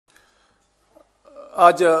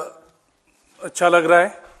आज अच्छा लग रहा है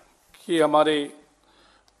कि हमारे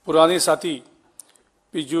पुराने साथी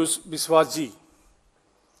पीयूष विश्वास जी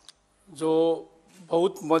जो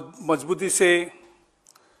बहुत मजबूती से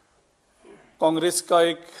कांग्रेस का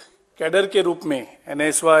एक कैडर के रूप में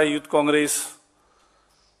एनएसवाई यूथ कांग्रेस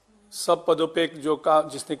सब पदों पे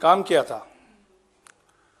जिसने काम किया था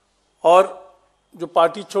और जो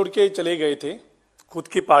पार्टी छोड़ के चले गए थे, खुद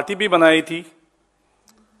की पार्टी भी बनाई थी,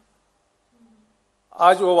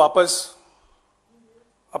 आज वो वापस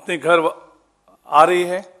अपने घर आ रही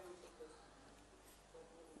है।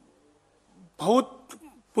 बहुत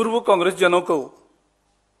पूर्व कांग्रेस जनों को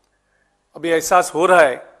अभी एहसास हो रहा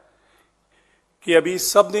है कि अभी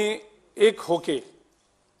सब ने एक होके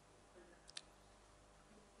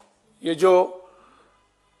ये जो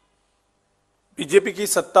बीजेपी की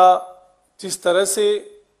सत्ता जिस तरह से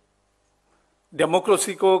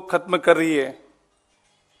डेमोक्रेसी को खत्म कर रही है,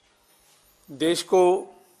 देश को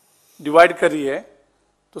डिवाइड कर रही है,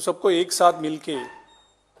 तो सबको एक साथ मिलके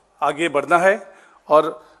आगे बढ़ना है। और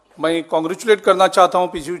मैं कॉन्ग्रेचुलेट करना चाहता हूं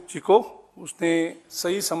पीयूष जी को, उसने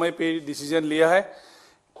सही समय पे डिसीजन लिया है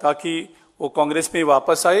ताकि वो कांग्रेस में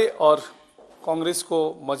वापस आए और कांग्रेस को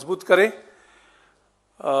मजबूत करे।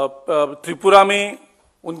 त्रिपुरा में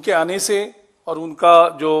उनके आने से और उनका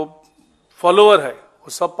जो फॉलोअर है वो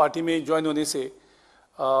सब पार्टी में ज्वाइन होने से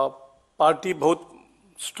पार्टी बहुत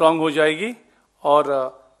स्ट्रांग हो जाएगी और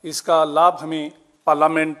इसका लाभ हमें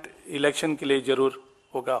पार्लियामेंट इलेक्शन के लिए जरूर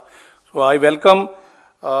होगा। सो आई वेलकम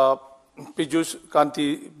पीयूष कांति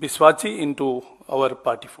विश्वास जी into our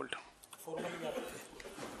party fold.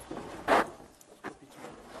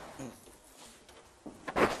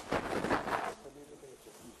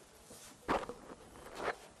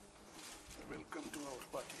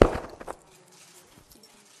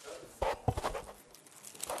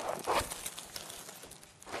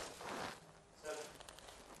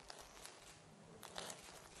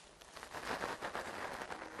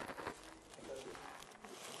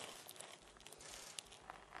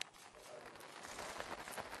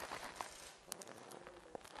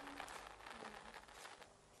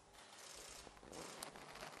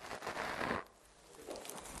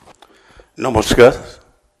 Namaskar.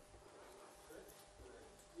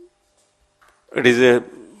 It is a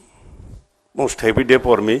most happy day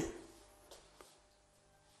for me.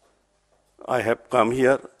 I have come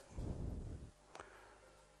here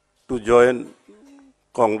to join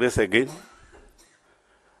Congress again.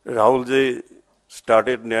 Rahul ji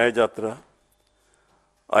started Nyaya Jatra.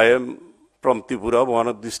 I am from Tripura, one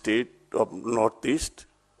of the state of Northeast,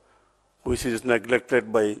 which is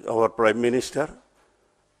neglected by our Prime Minister.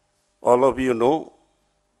 All of you know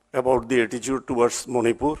about the attitude towards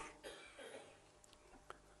Manipur.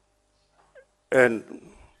 And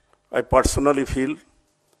I personally feel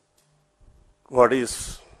what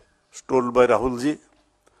is told by Rahul ji.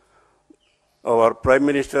 Our Prime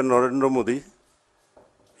Minister Narendra Modi,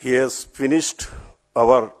 he has finished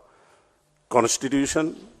our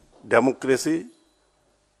constitution, democracy,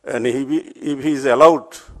 and if he is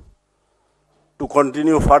allowed to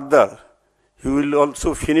continue further, he will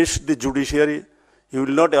also finish the judiciary. He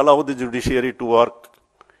will not allow the judiciary to work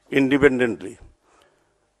independently.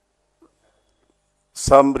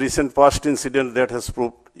 Some recent past incident that has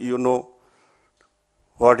proved, you know,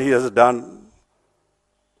 what he has done.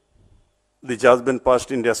 The judgment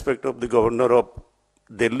passed in respect of the governor of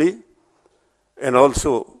Delhi and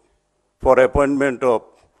also for appointment of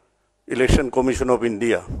Election Commission of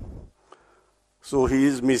India. So he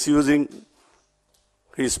is misusing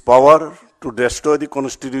his power to destroy the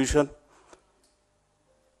constitution,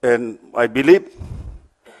 and I believe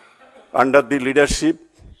under the leadership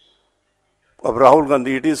of Rahul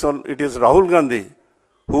Gandhi, it is Rahul Gandhi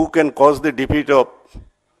who can cause the defeat of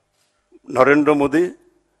Narendra Modi,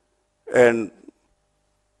 and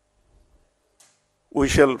we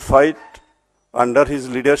shall fight under his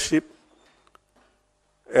leadership.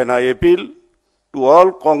 And I appeal to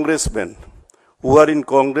all congressmen who are in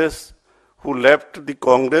Congress, who left the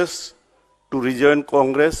Congress, to rejoin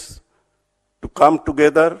Congress, to come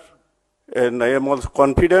together, and I am also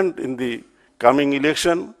confident in the coming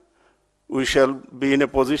election, we shall be in a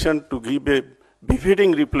position to give a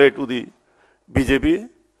befitting reply to the BJP,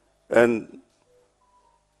 and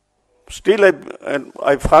still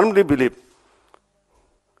I firmly believe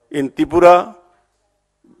in Tripura,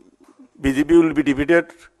 BJP will be defeated.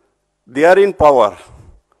 They are in power.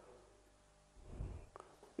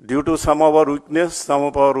 Due to some of our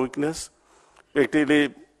weakness,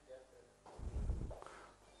 actually,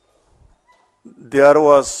 there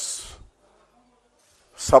was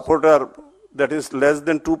supporter that is less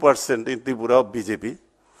than 2% in Tripura of BJP.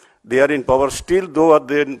 They are in power. Still, though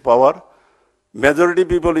they are in power, majority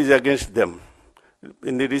people is against them.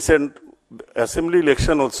 In the recent assembly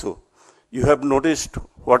election also, you have noticed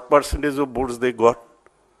what percentage of votes they got.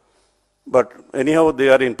 But anyhow, they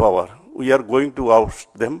are in power. We are going to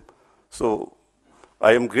oust them. So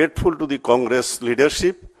I am grateful to the Congress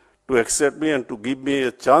leadership to accept me and to give me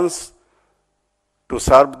a chance to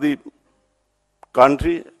serve the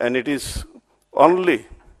country, and it is only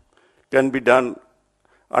can be done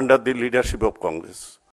under the leadership of Congress.